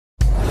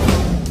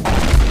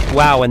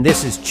Wow, and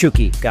this is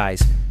Chuki,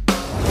 guys.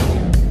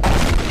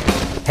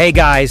 Hey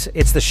guys,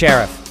 it's the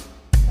sheriff.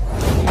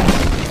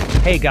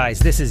 Hey guys,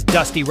 this is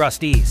Dusty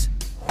Rust-eze.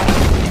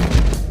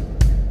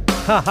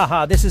 Ha ha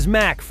ha, this is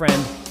Mack,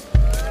 friend.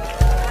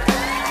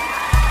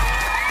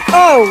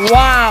 Oh,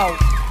 wow!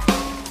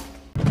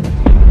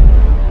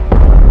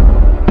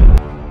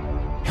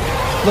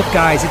 Look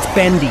guys, it's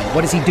Bendy.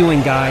 What is he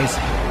doing, guys?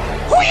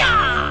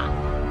 Hoo-yah!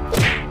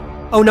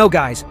 Oh no,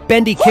 guys.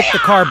 Bendy kicked the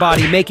car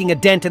body, making a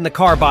dent in the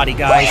car body,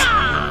 guys.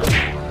 Hoo-yah!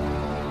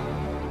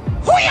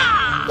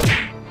 Hoo-yah!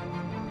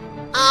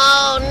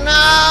 Oh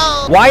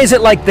no! Why is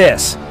it like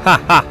this?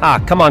 Ha ha ha.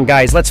 Come on,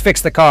 guys, let's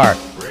fix the car.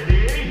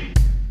 Ready?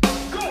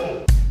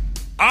 Go!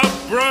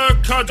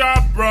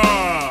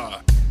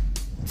 Abracadabra!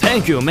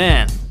 Thank you,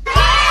 man.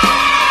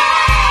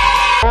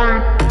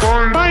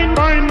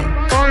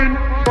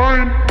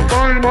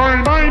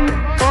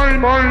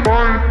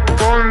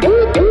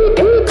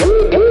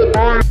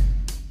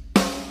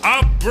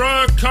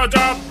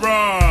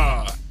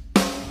 Abracadabra!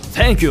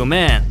 Thank you,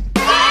 man.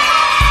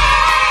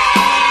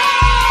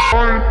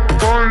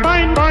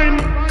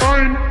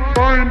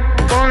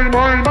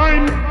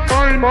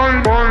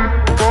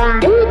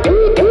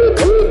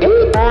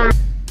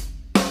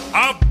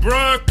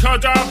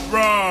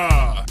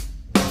 Abracadabra!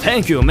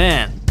 Thank you,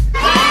 man.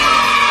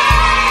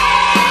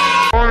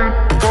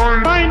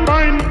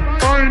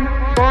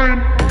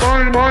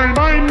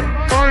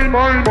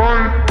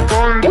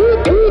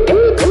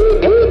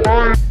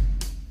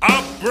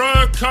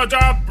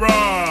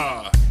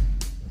 Abracadabra!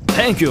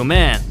 Thank you,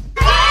 man.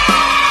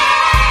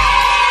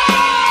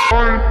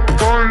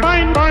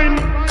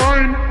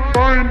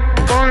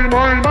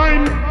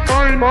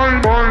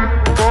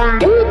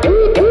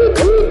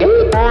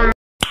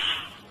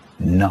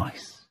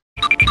 Nice.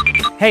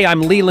 Hey,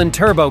 I'm Leland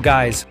Turbo,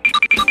 guys.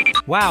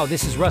 Wow,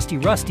 this is Rusty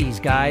Rust-eze,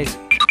 guys.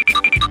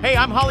 Hey,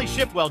 I'm Holly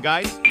Shipwell,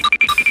 guys.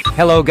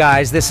 Hello,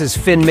 guys, this is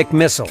Finn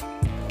McMissile.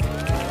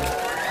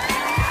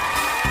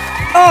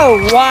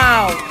 Oh,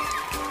 wow!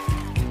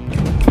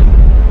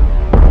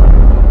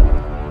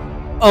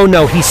 Oh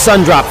no, he's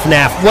Zundapp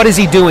FNAF. What is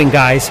he doing,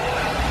 guys?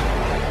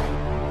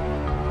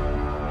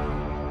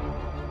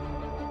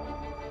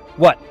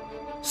 What?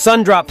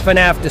 Zundapp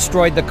FNAF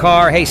destroyed the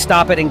car. Hey,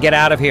 stop it and get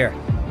out of here.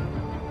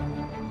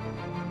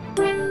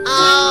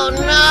 Oh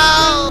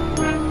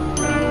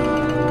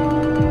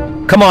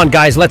no! Come on,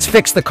 guys, let's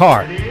fix the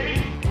car.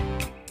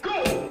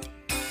 Go!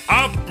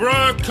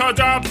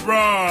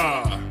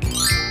 Abracadabra!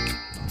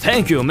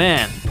 Thank you,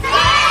 man.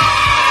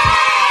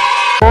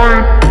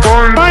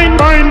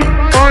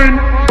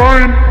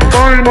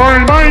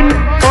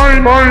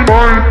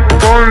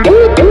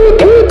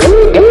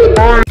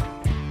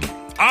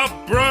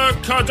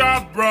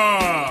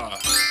 Abracadabra!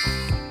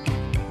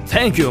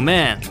 Thank you,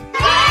 man.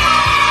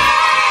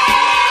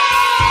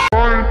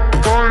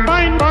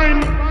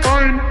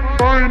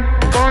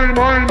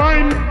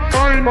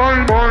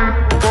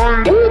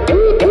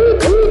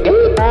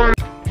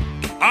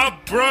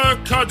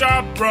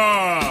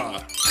 Abracadabra!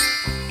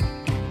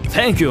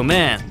 Thank you,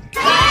 man.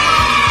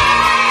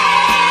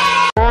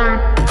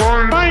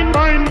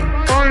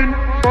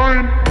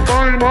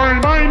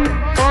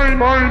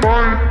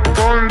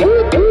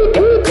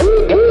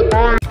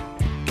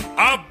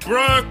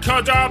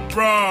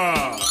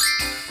 Abracadabra!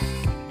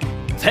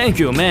 Thank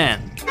you,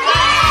 man.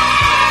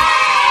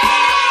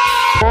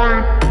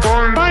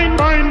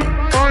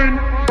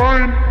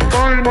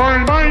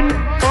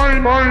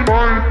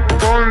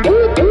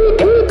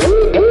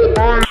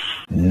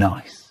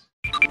 Nice.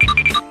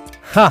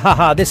 Ha ha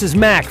ha, this is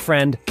Mack,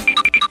 friend.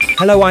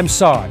 Hello, I'm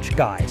Sarge,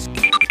 guys.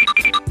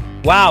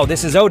 Wow,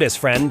 this is Otis,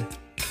 friend.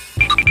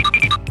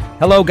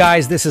 Hello,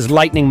 guys, this is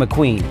Lightning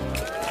McQueen.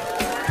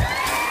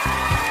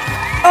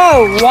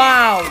 Oh,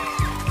 wow!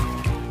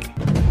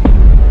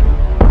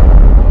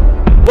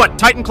 What?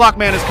 Titan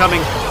Clockman is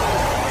coming.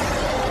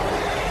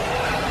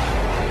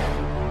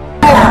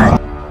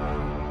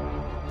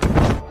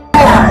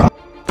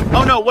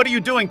 Oh no, what are you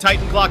doing,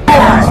 Titan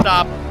Clockman?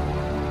 Stop.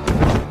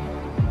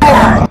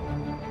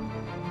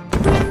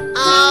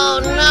 Oh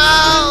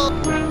no!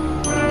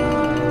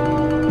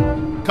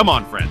 Come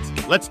on, friends.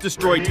 Let's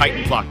destroy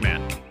Titan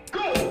Clockman.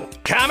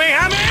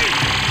 Kamehame!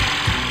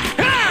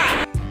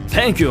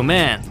 Thank you,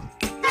 man.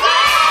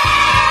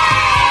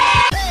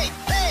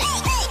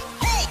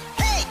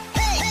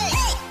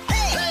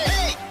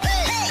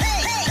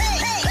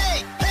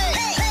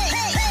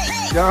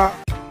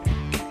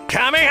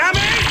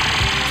 Kamehame!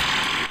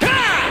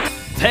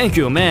 Thank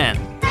you, man.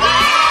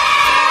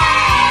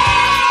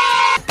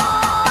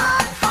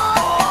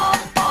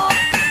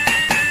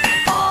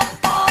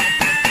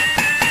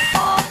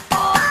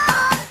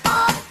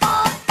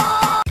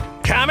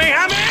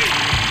 Kamehame!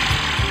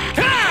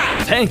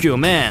 Thank you,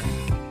 man.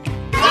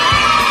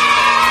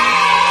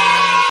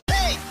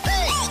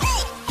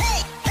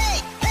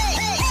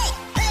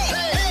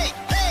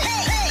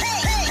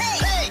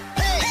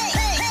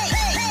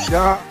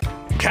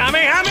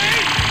 Kamehame!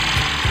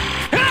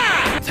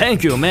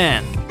 Thank you,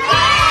 man.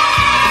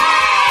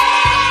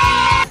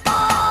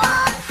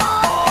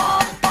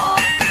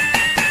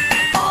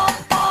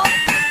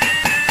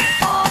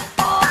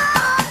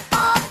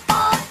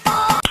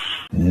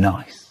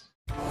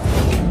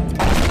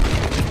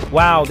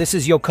 Wow, this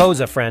is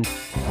Yokoza, friend.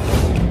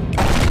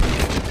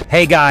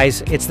 Hey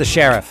guys, it's the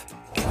sheriff.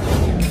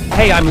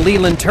 Hey, I'm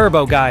Leland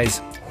Turbo,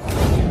 guys.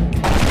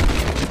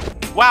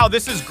 Wow,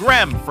 this is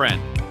Grem,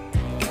 friend.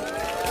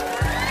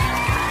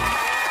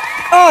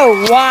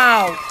 Oh,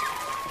 wow.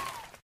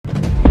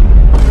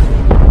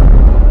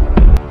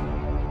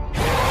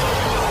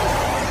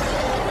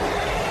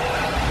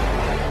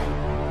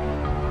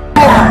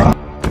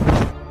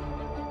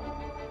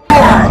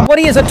 What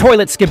he is a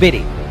toilet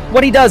skibidi.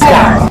 What he does,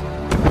 guys.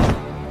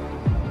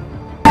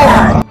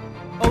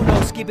 Oh no,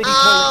 skibidi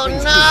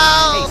toilet. no.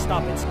 Hey,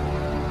 stop it.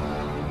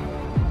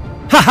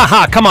 Ha ha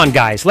ha, come on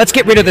guys, let's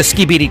get rid of the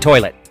skibidi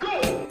toilet.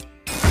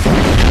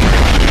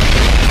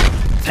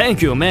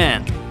 Thank you,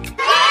 man.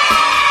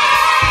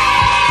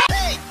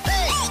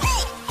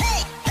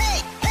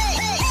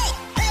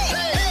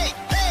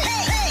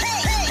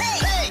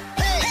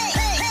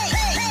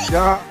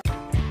 Yeah.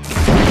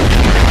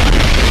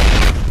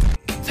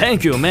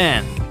 Thank you,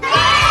 man.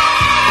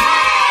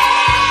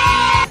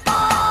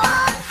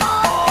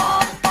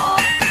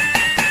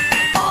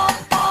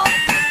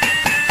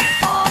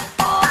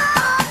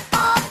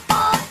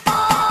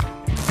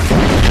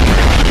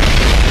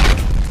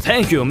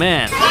 Thank you,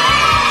 man.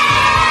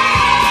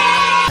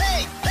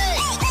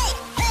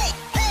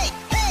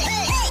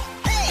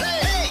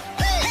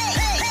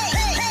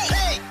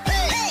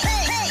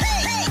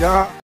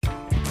 Yeah.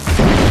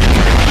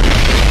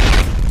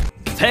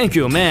 Thank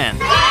you, man.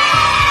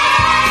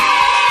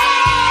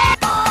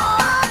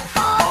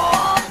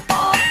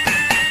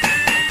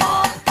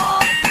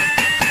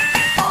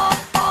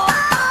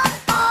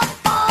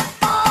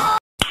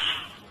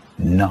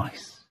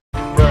 Nice.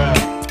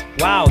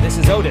 Wow, this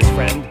is Otis,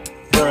 friend.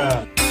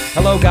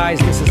 Hello guys,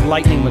 this is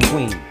Lightning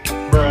McQueen.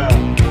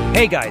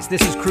 Hey guys,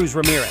 this is Cruz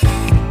Ramirez.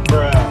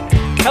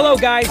 Hello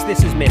guys,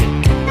 this is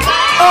Minnie.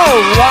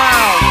 Oh,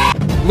 wow.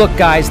 Look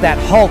guys, that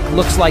Hulk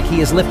looks like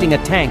he is lifting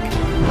a tank.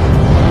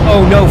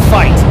 Oh no,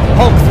 fight!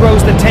 Hulk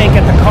throws the tank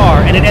at the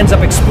car and it ends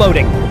up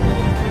exploding.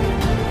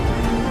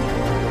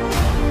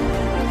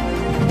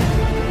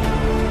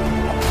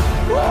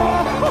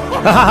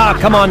 Hahaha,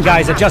 come on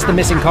guys, adjust the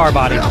missing car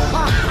body.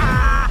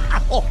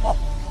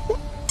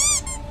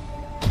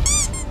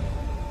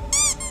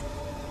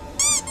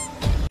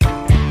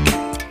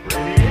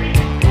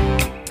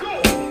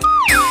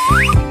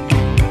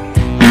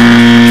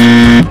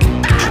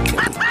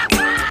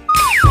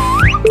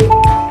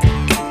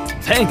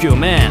 Thank you,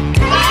 man.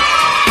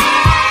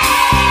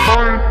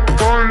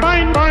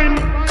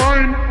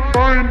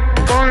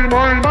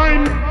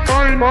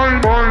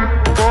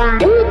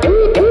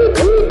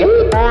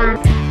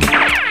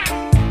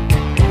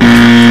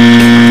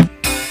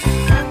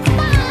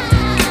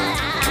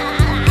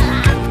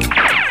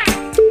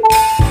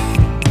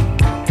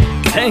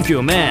 Thank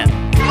you, man.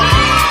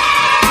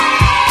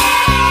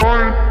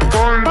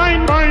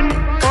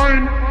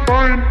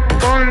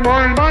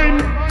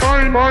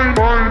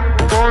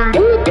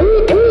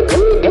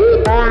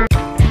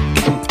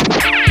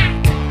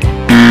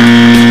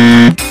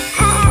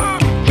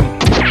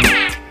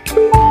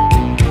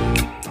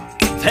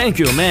 Thank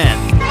you,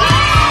 man.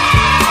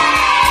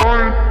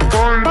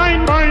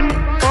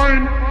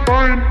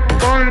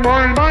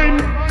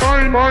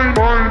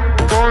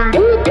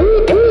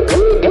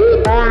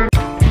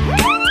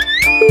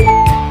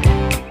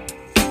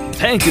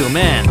 Thank you,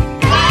 man.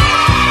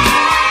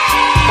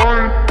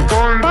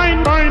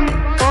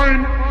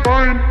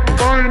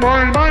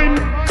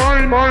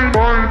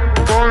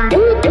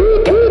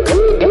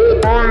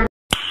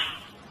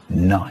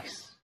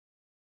 Nice.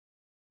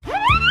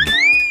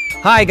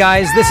 Hi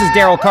guys, this is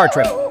Daryl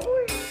Cartrip.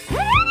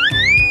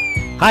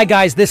 Hi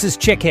guys, this is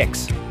Chick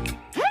Hicks.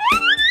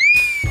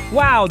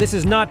 Wow, this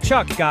is not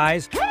Chuck,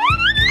 guys.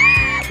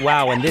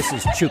 Wow, and this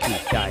is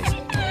Chuki, guys.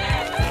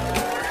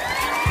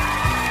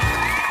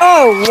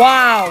 Oh,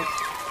 wow.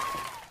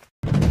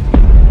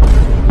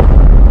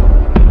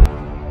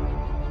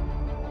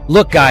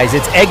 Look guys,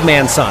 it's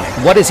Eggman Sonic.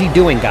 What is he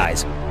doing,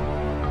 guys?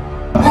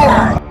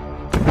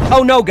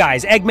 Oh no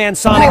guys, Eggman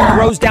Sonic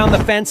throws down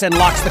the fence and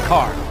locks the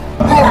car.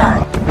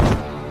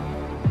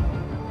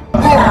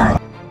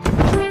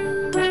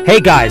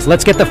 Hey guys,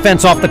 let's get the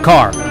fence off the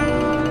car.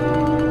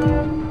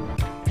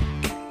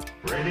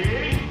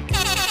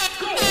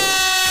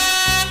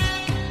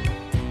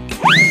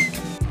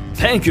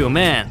 Thank you,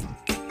 man.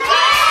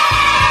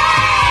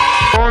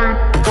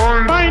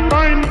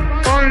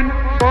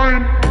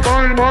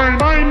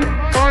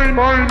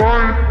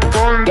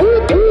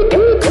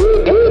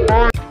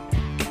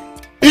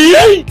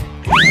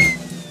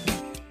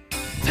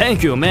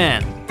 Thank you,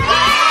 man.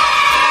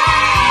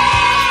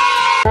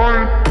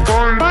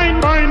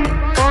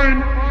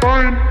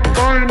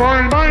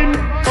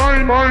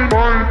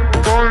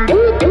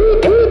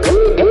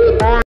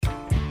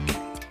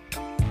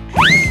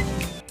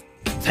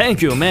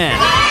 Thank you, man.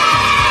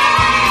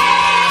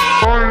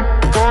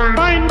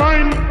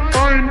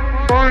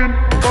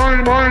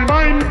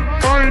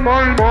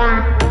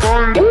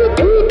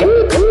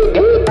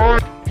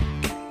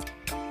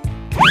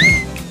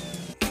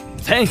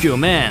 Thank you,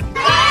 man.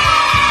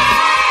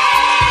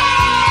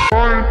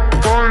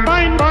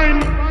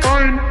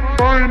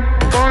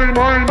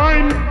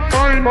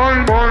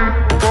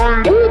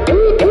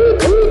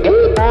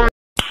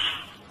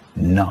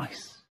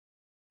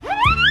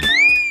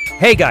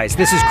 Hey guys,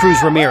 this is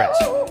Cruz Ramirez.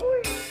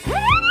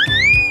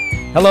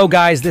 Hello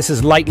guys, this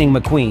is Lightning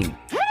McQueen.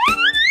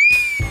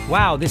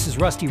 Wow, this is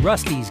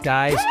Rusty's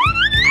guys.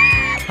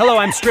 Hello,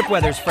 I'm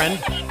Stripweather's friend.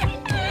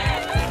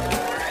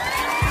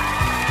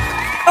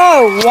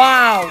 Oh,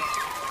 wow.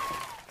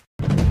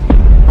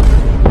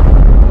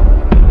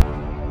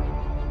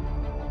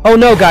 Oh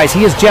no guys,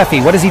 he is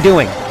Jeffy. What is he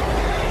doing?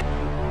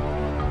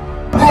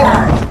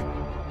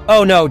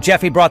 Oh no,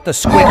 Jeffy brought the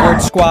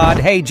Squidward squad.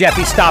 Hey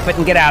Jeffy, stop it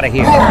and get out of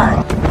here.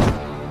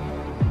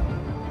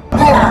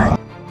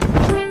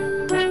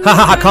 Ha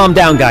ha ha, calm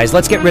down guys.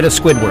 Let's get rid of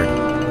Squidward.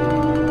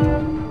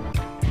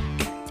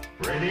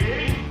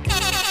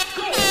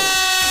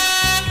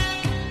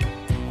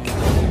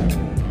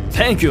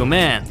 Thank you,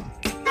 man.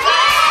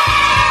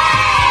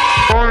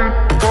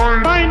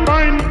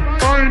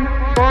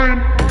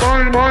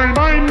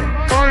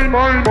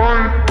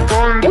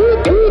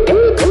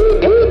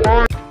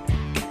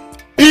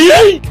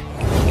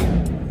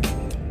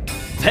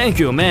 Thank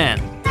you, man.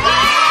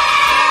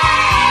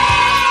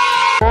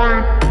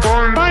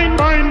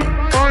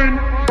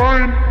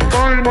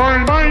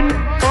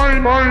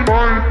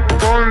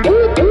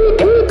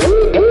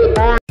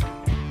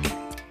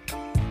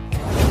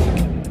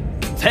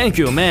 Thank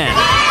you, man.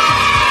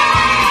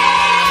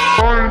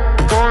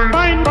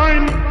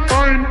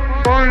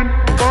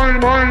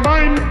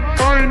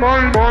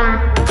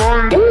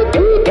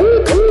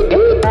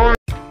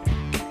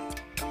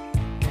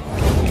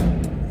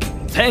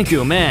 Thank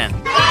you, man.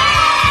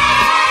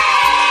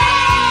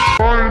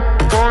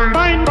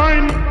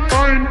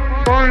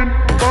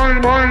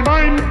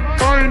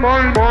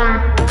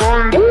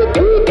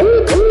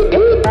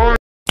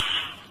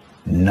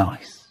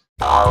 Nice.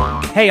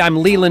 Hey, I'm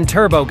Leland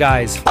Turbo,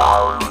 guys.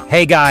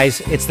 Hey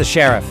guys, it's the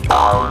sheriff.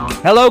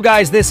 Hello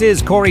guys, this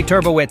is Corey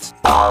Turbowitz.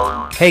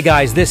 Hey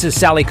guys, this is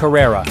Sally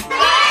Carrera.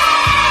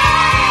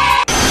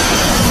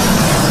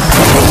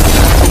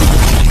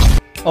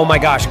 Oh my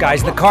gosh,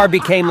 guys, the car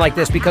became like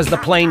this because the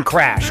plane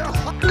crashed.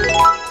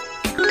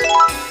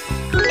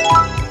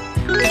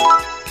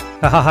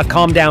 Hahaha,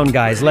 calm down,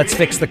 guys. Let's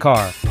fix the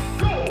car.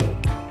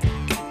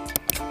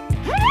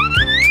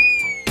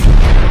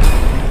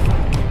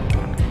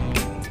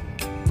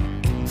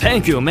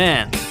 Thank you,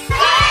 man.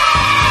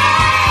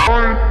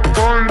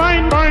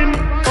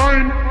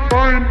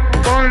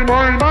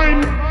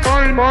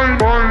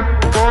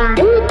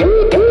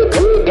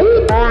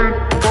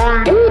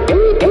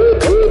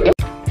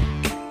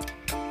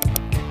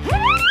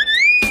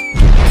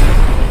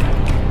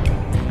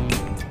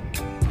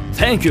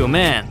 Thank you,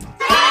 man.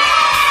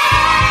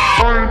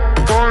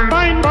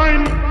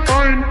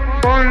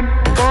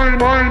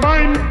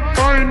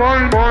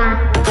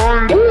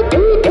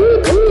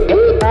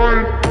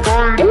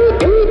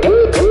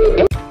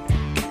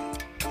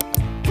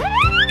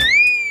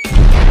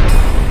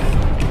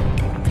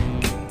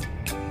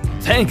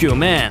 Thank you,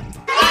 man.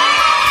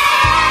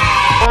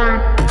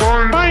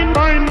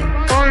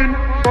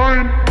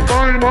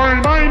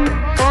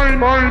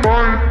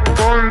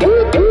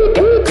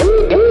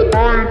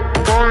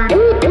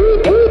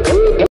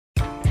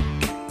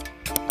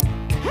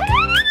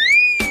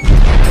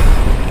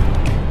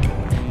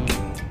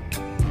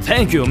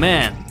 Thank you,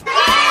 man.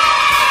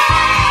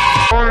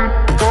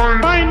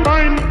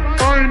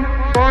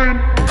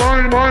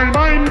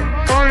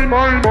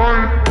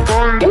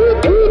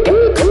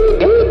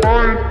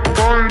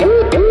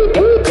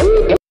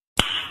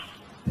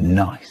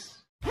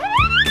 Nice.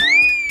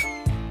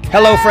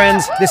 Hello,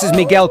 friends. This is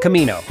Miguel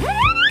Camino.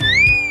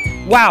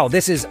 Wow,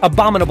 this is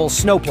Abominable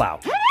Snowplow.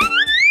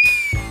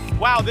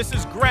 Wow, this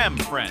is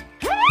Grem, friend.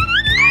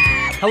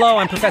 Hello,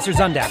 I'm Professor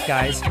Zundapp,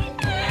 guys.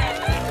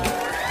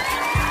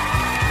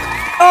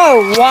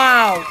 Oh,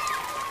 wow.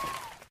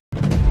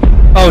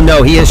 Oh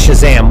no, he is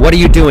Shazam. What are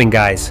you doing,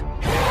 guys?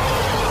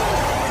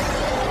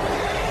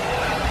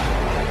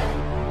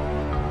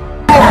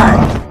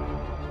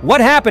 What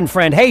happened,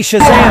 friend? Hey,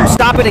 Shazam,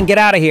 stop it and get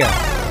out of here.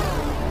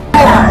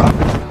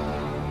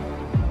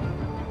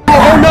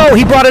 Oh no,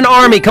 he brought an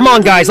army. Come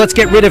on, guys, let's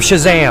get rid of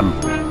Shazam.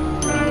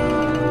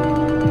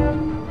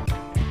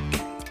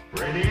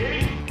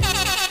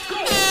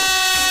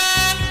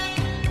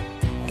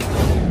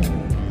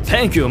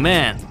 Thank you,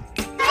 man.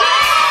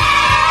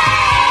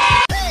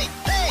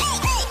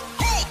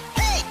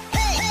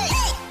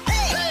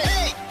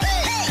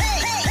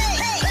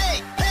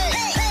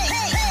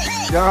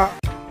 Yeah.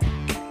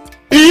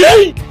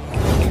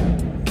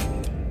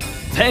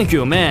 Thank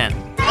you, man.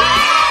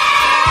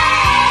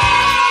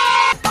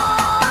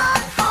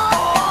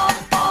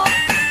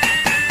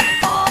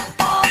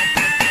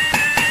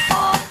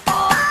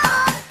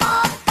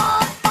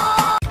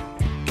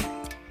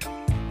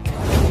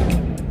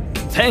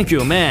 Thank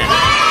you, man.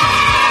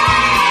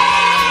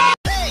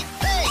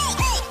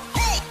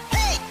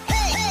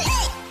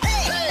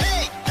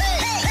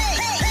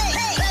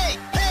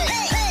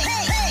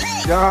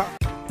 Yeah.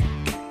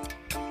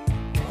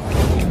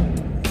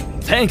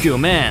 Thank you,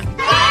 man.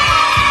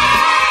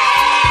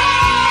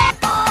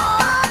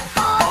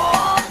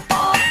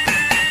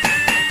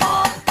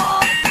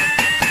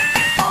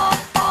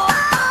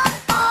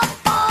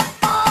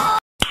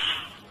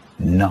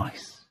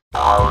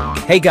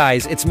 Hey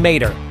guys, it's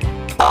Mater.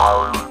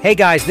 Hey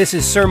guys, this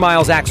is Sir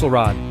Miles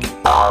Axelrod.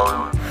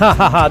 Ha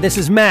ha ha, this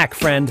is Mack,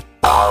 friend.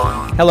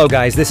 Hello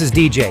guys, this is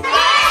DJ.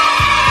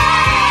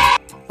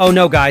 Oh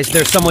no guys,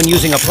 there's someone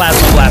using a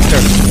plasma blaster.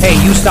 Hey,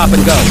 you stop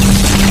and go.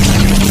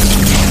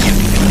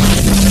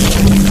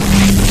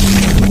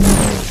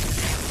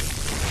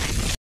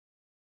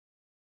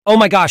 Oh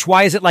my gosh,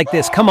 why is it like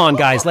this? Come on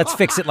guys, let's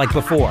fix it like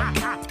before.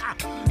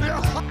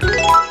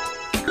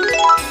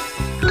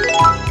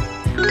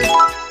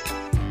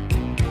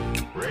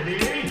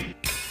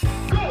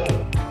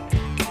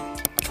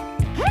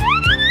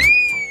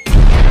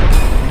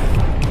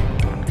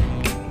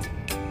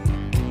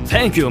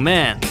 Thank you,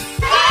 man.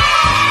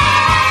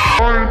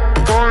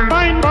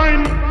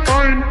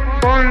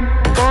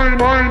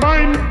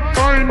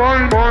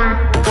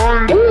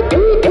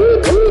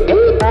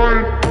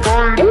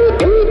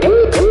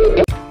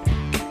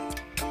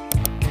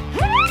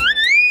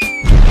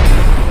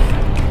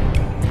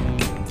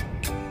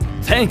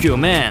 Thank you,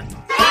 man.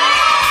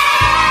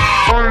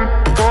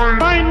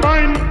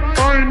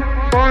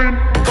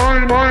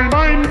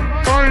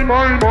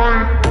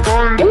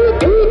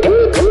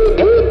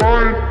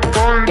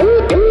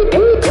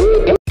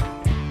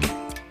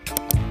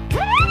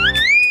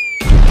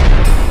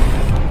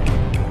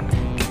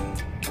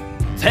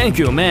 Thank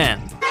you,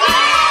 man.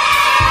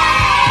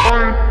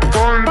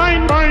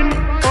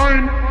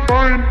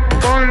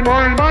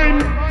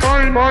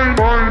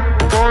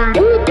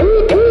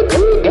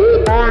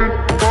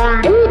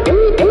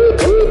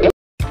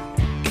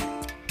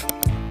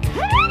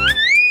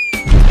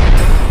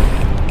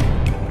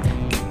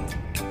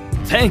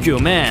 Thank you,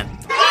 man.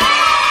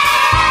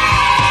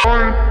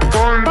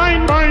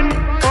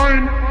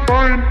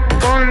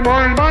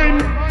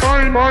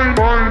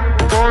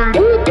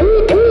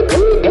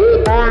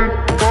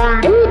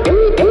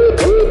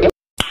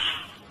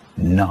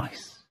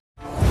 Nice.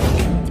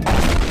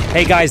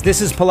 Hey guys,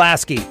 this is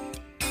Pulaski.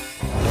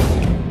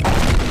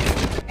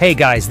 Hey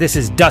guys, this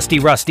is Dusty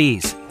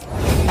Rust-eze.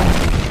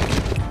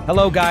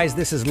 Hello guys,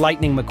 this is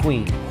Lightning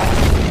McQueen.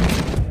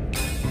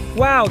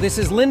 Wow, this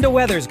is Linda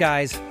Weathers,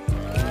 guys.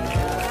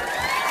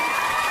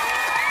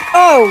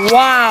 Oh,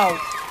 wow.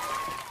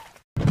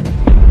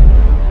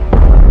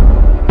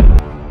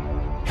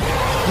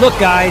 Look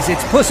guys,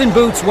 it's Puss in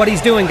Boots. What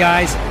he's doing,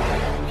 guys.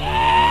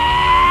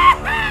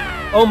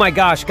 Oh my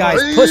gosh,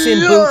 guys, Puss in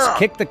Boots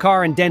kicked the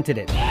car and dented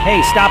it.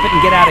 Hey, stop it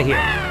and get out of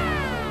here.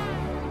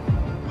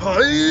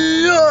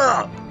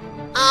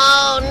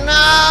 Oh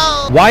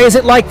no! Why is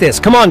it like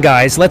this? Come on,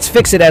 guys, let's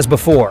fix it as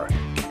before.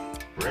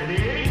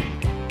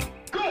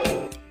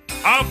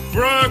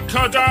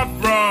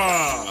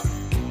 Abracadabra!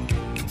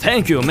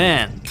 Thank you,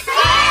 man.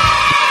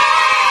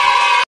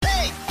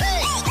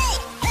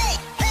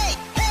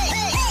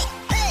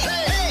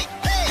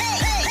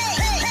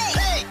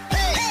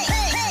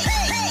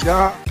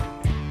 Yeah.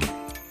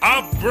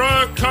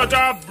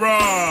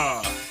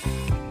 Abracadabra!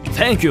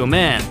 Thank you,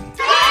 man.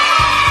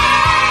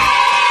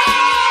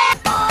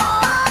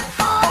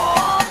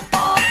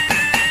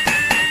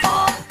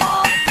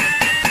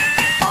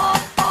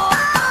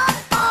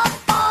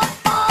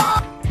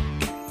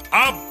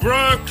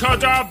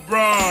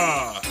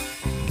 Abracadabra!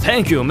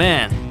 Thank you,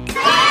 man.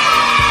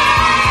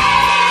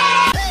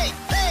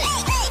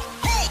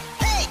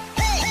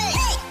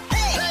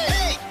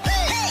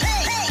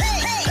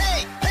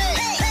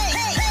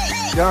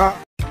 Yeah.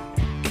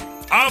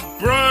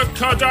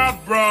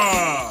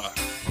 Abracadabra!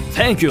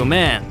 Thank you,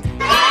 man.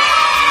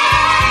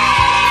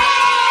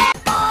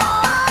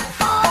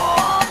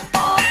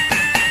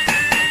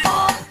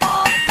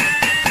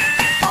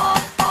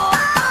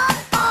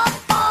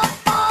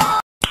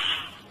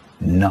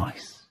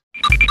 Nice.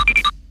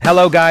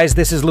 Hello guys,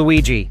 this is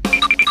Luigi.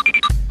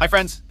 Hi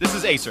friends, this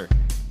is Acer.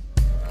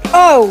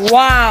 Oh,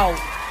 wow.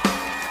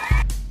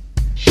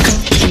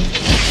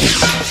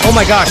 Oh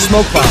my gosh,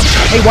 smoke bomb.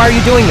 Hey, why are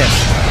you doing this?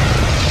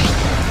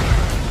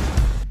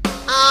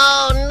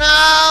 Oh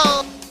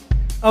no!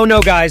 Oh no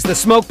guys, the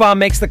smoke bomb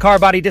makes the car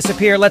body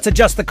disappear. Let's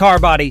adjust the car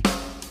body.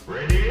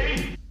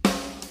 Ready?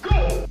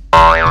 Go!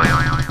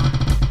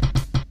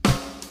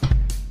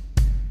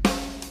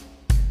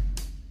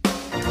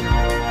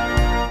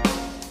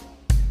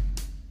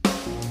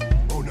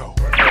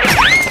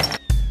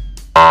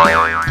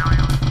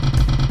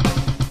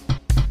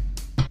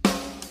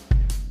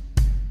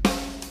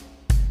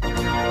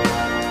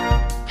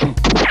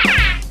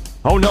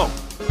 Oh no. Oh no.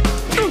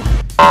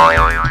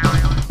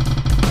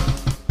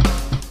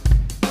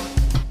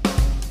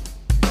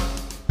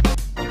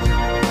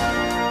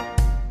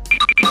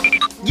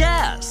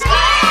 Yes.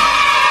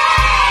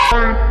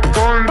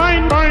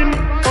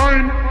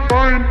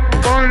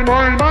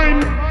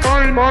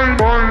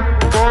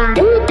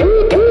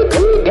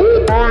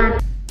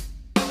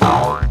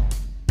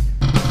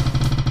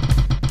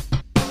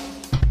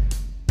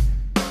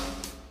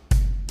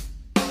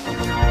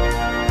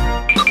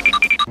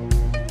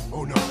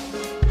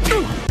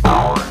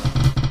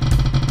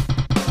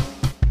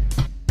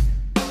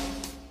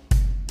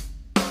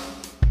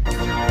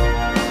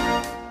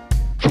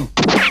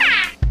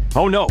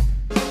 Oh no. Oh no.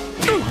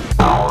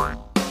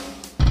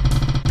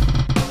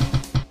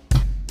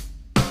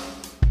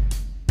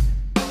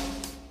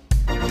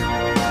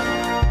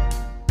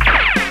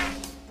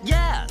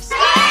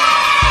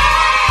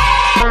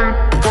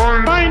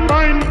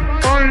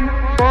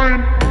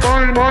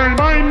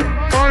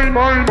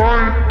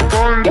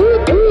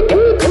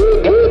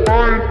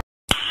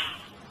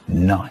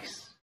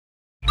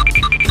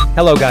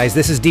 Hello guys,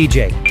 this is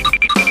DJ.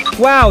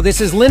 Wow, this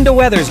is Linda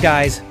Weathers,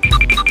 guys.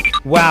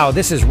 Wow,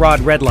 this is Rod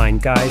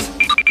Redline, guys.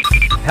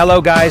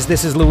 Hello guys,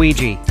 this is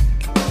Luigi.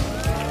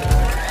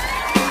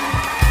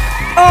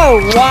 Oh,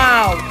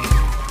 wow.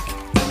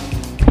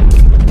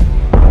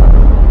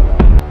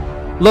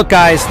 Look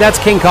guys, that's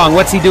King Kong.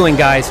 What's he doing,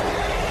 guys?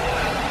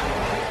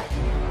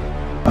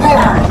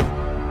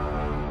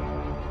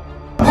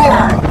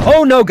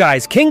 Oh no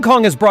guys, King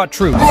Kong has brought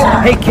troops.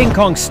 Hey King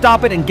Kong,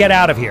 stop it and get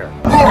out of here.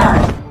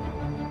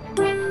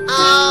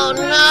 Oh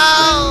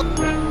no!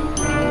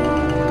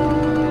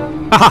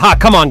 Hahaha,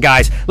 come on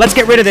guys, let's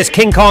get rid of this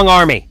King Kong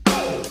army.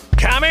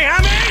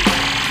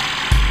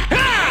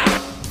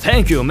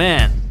 Thank you,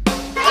 man.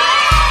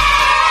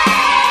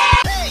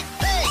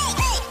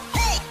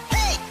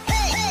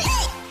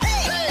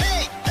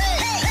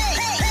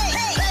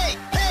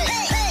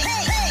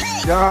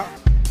 Yeah.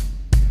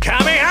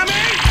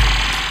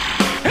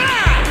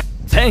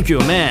 Thank you,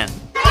 man.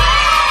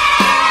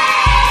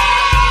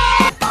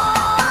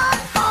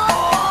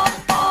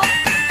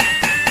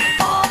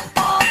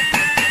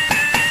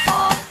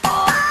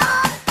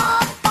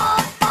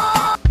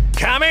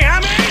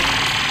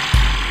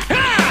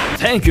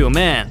 Thank you,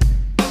 man.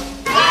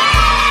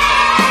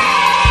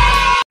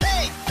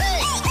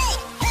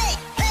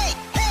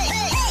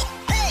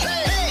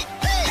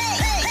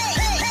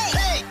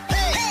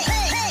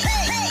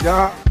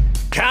 Yeah.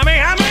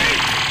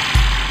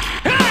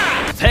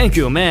 Thank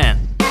you, man.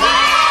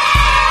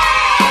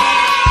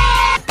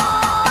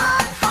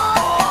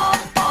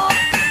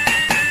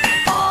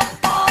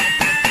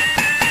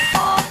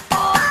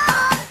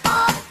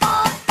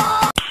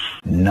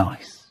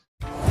 Nice.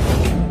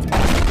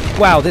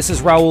 Wow, this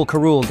is Raul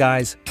Carul,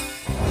 guys.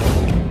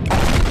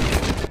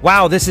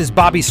 Wow, this is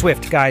Bobby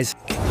Swift, guys.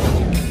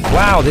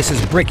 Wow, this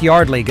is Brick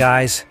Yardley,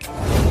 guys.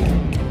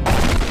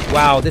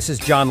 Wow, this is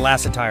John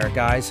Lasseter,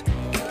 guys.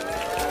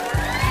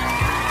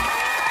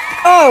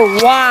 Oh,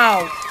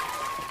 wow.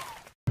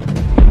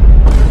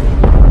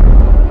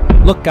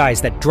 Look,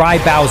 guys, that dry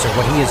Bowser,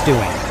 what he is doing.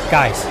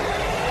 Guys.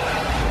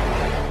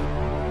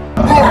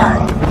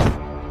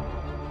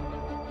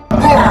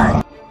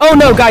 Oh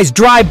no, guys,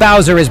 Dry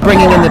Bowser is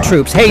bringing in the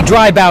troops. Hey,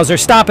 Dry Bowser,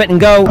 stop it and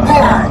go.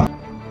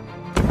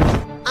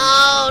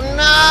 Oh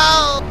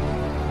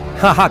no!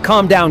 Haha,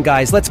 calm down,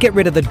 guys. Let's get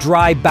rid of the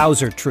Dry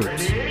Bowser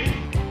troops.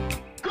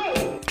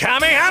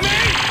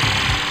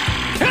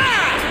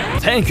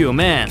 Thank you,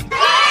 man.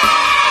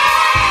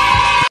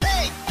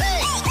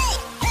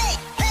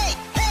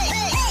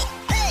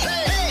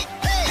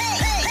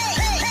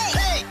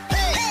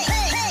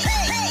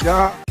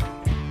 Yeah.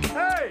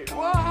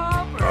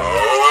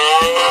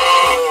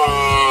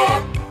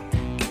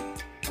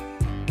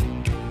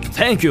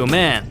 Thank you,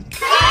 man.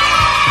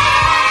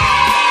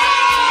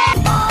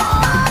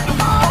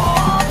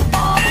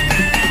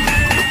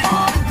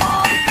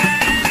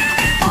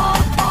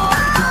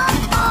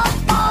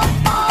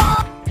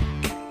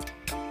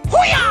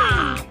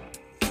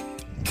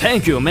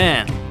 Thank you,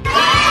 man.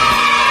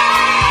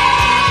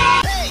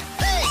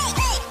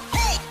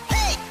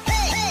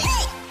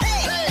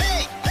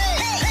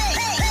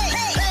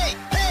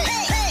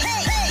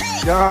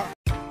 Yeah.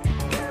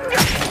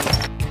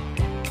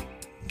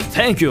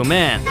 Thank you,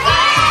 man.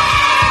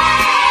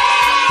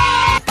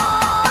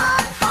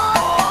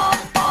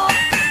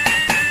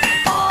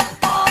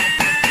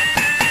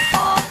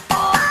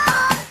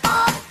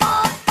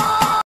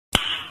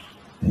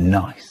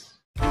 Nice.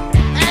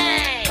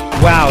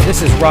 Wow,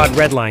 this is Rod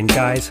Redline,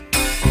 guys.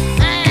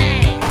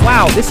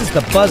 Wow, this is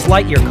the Buzz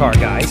Lightyear car,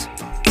 guys.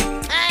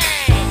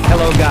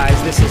 Hello,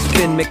 guys, this is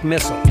Finn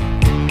McMissile.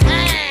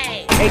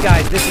 Hey,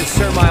 guys, this is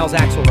Sir Miles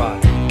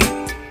Axelrod.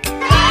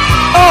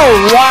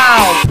 Oh,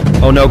 wow.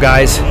 Oh no,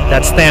 guys,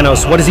 that's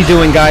Thanos. What is he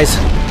doing, guys?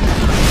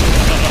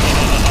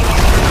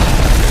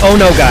 Oh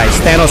no, guys,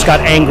 Thanos got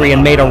angry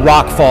and made a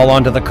rock fall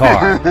onto the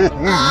car. Oh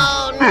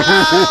no!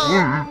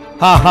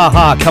 Ha ha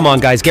ha, come on,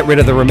 guys, get rid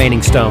of the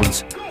remaining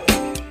stones.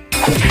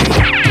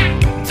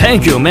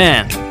 Thank you,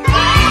 man.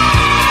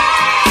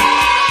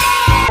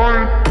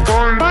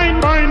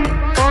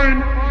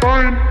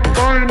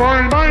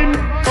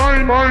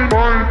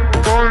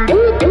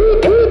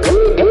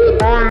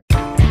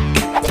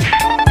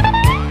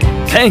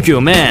 Thank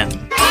you, man.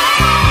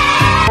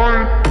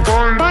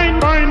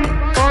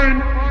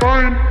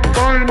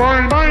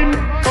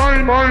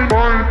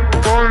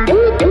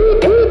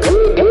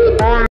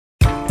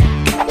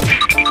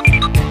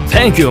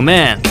 Thank you,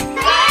 man.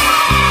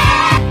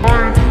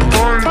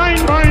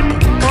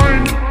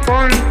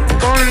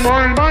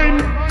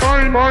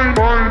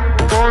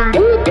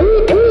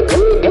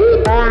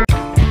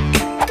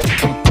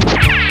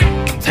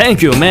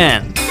 Thank you,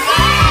 man.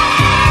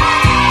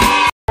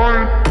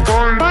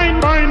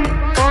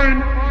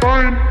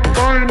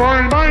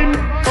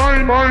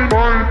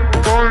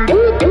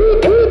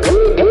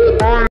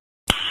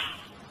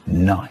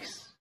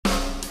 Nice.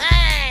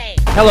 Hey!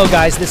 Hello,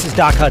 guys, this is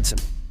Doc Hudson.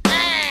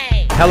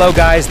 Hey! Hello,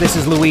 guys, this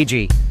is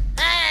Luigi.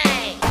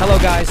 Hey! Hello,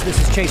 guys, this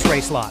is Chase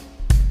Racelot.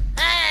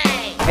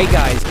 Hey! Hey,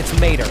 guys, it's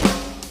Mater.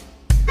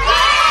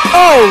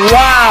 Oh,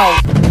 wow!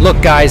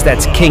 Look, guys,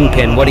 that's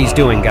Kingpin, what he's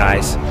doing,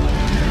 guys.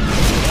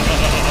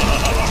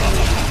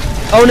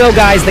 Oh no,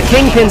 guys, the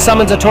Kingpin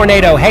summons a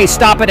tornado. Hey,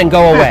 stop it and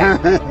go away.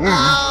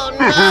 Oh no!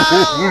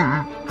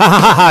 Ha ha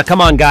ha ha,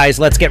 come on, guys,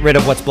 let's get rid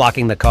of what's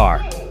blocking the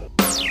car.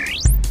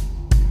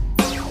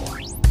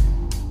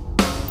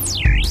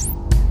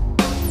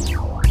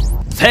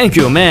 Thank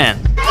you, man.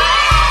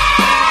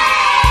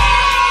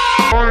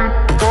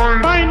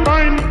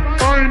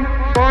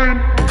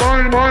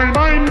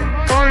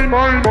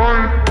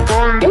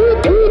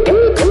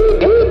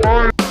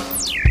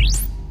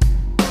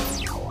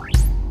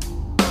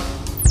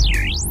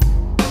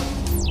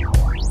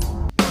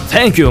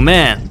 Thank you,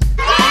 man.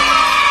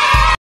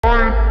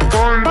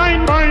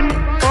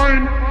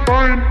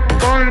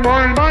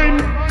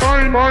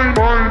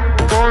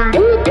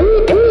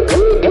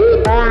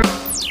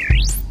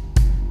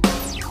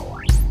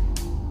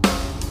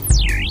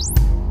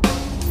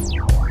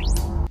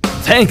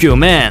 Thank you,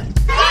 man.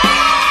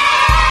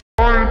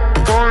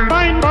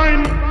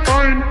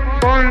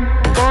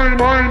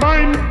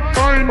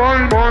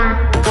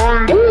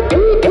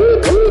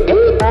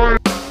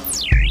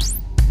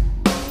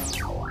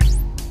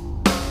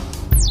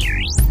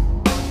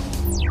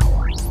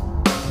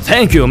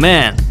 Thank you,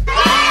 man.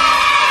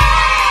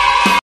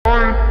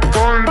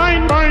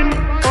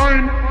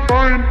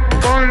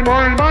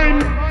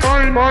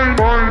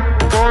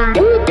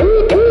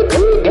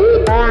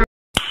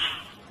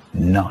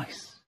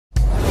 Nice.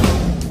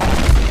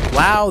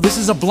 Wow, this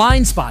is a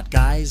blind spot,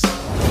 guys.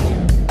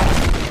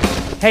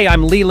 Hey,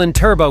 I'm Leland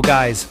Turbo,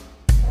 guys.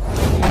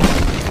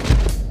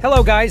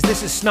 Hello, guys,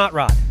 this is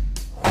Snotrod.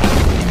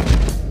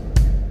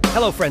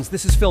 Hello, friends,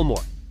 this is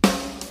Fillmore.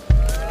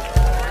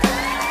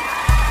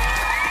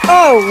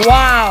 Oh,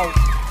 wow!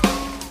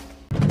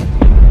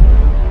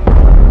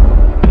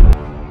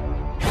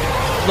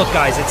 Look,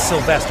 guys, it's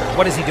Sylvester.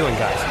 What is he doing,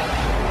 guys?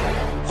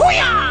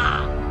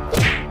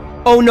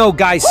 Oh no,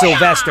 guys,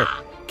 Sylvester.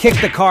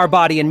 Kicked the car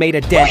body and made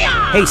a dent.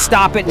 Hey,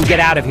 stop it and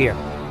get out of here.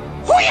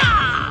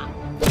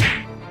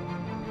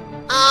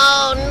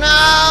 Oh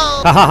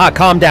no! Ha ha ha,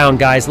 calm down,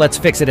 guys. Let's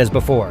fix it as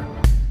before.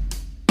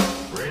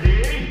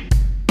 Ready?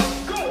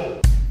 Go!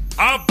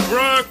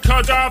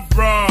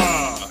 Abracadabra!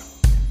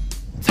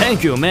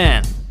 Thank you,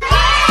 man.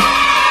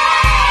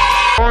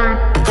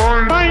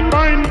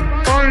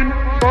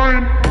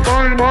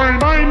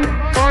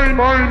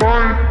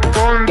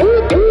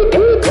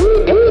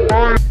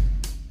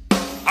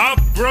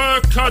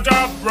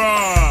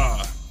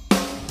 Abracadabra!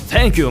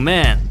 Thank you,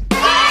 man.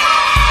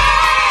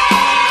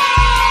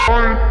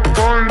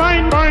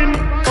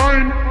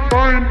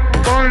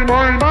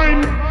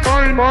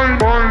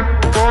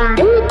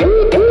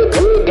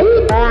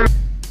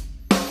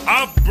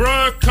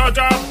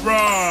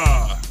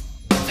 Abracadabra!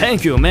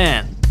 Thank you,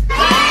 man.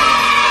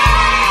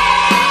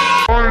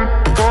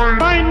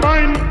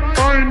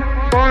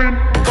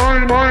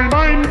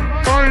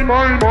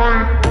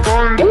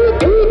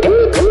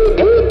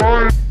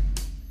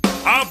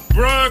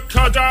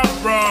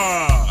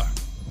 Abracadabra!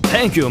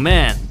 Thank you,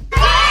 man.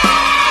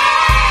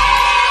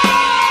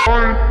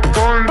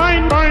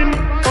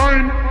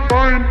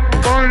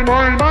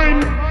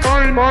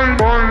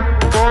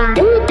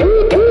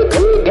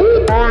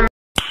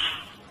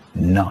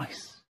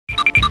 Nice.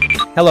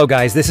 Hello,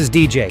 guys, this is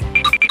DJ.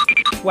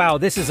 Wow,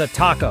 this is a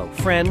taco,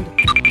 friend.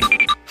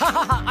 Ha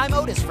ha ha, I'm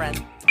Otis,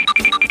 friend.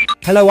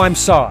 Hello, I'm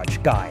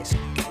Sarge, guys.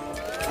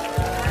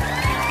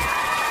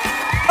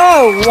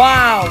 Oh,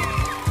 wow!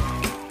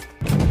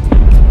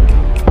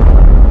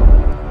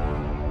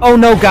 Oh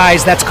no,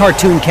 guys, that's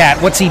Cartoon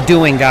Cat. What's he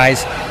doing,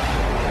 guys?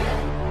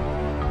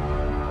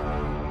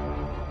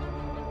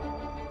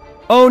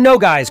 Oh no,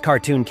 guys,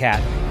 Cartoon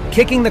Cat.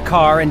 Kicking the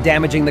car and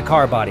damaging the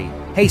car body.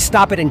 Hey,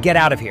 stop it and get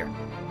out of here.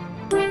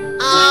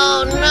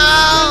 Oh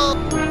no!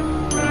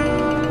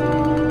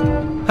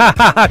 Ha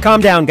ha ha,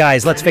 calm down,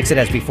 guys. Let's fix it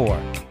as before.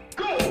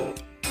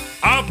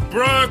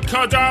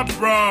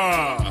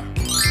 Abracadabra!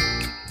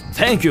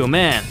 Thank you,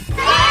 man.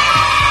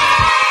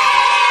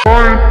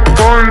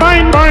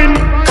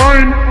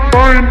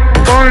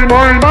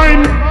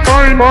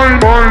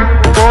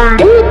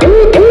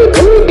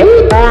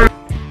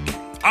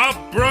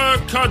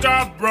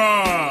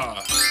 Abracadabra!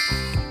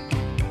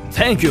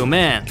 Thank you,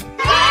 man.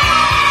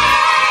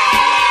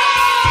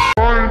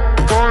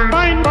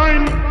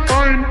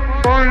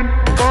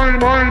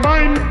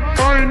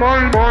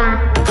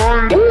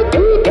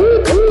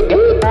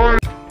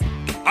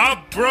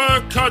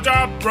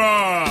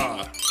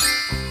 Abracadabra!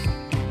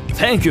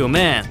 Thank you,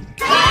 man.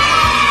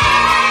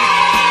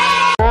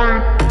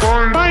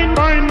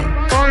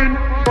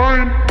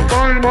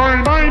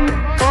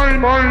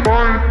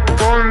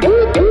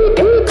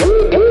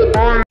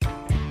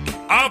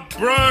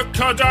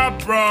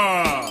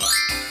 Abracadabra!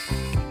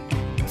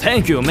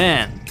 Thank you,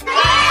 man.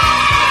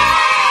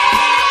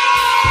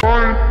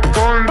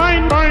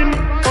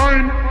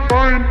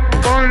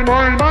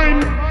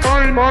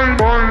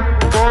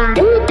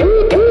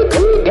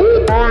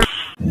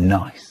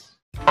 Nice.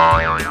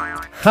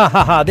 Ha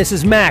ha ha, this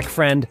is Mack,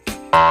 friend.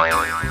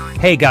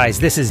 Hey guys,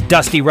 this is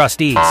Dusty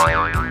Rust-eze.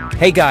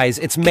 Hey guys,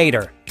 it's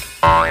Mater.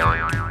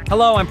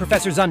 Hello, I'm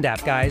Professor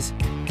Zundapp, guys.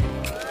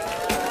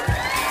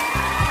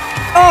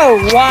 Oh,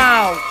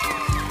 wow.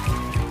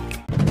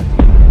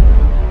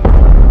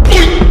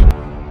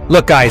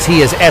 Look guys, he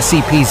is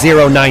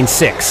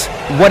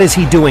SCP-096. What is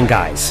he doing,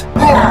 guys?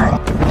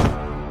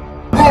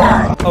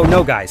 Oh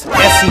no guys,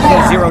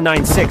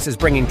 SCP-096 is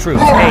bringing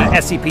troops. Hey,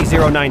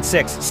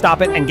 SCP-096,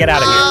 stop it and get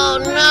out of here. Oh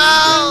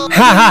no! Ha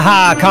ha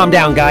ha, calm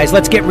down guys,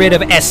 let's get rid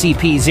of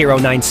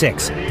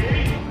SCP-096.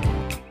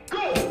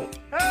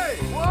 Hey,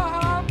 what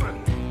happened?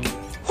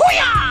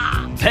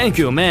 Thank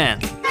you,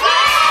 man. Hey,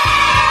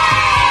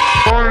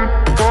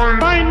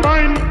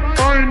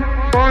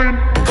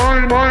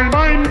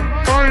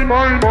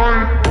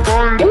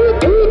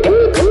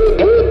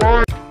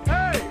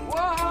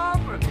 what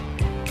happened?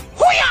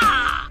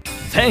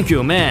 Thank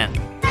you, man. Hey,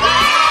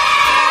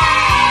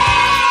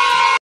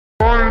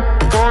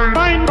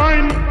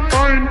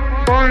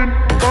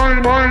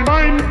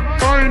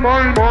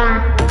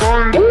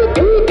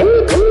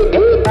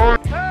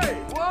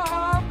 what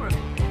happened?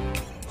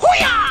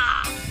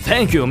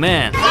 Thank you,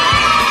 man. Hey,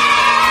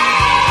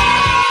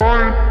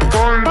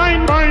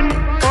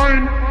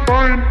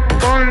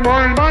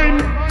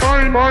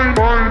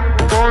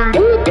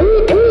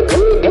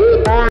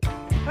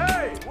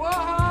 what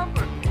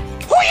happened?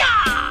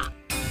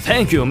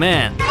 Thank you,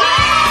 man.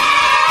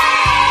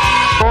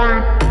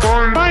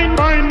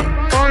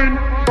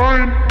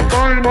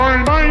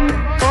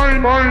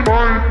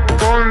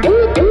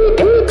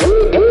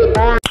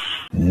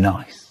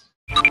 Nice.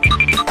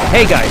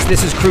 Hey guys,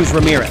 this is Cruz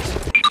Ramirez.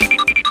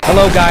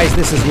 Hello guys,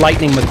 this is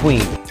Lightning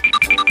McQueen.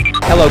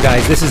 Hello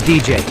guys, this is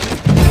DJ.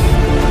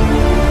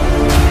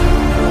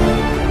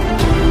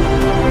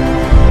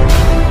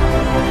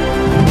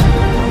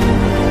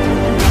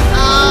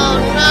 Oh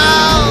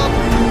no!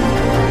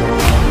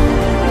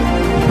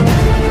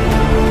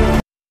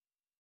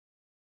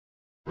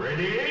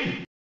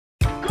 Ready?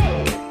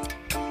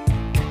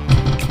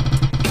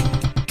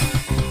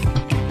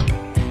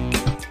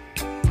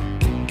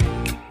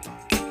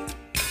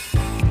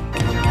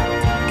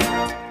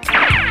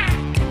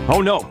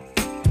 Oh no!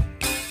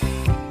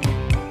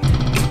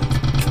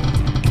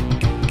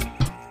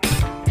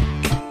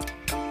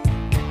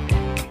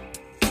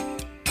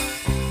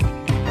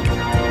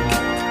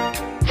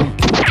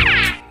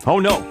 Oh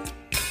no!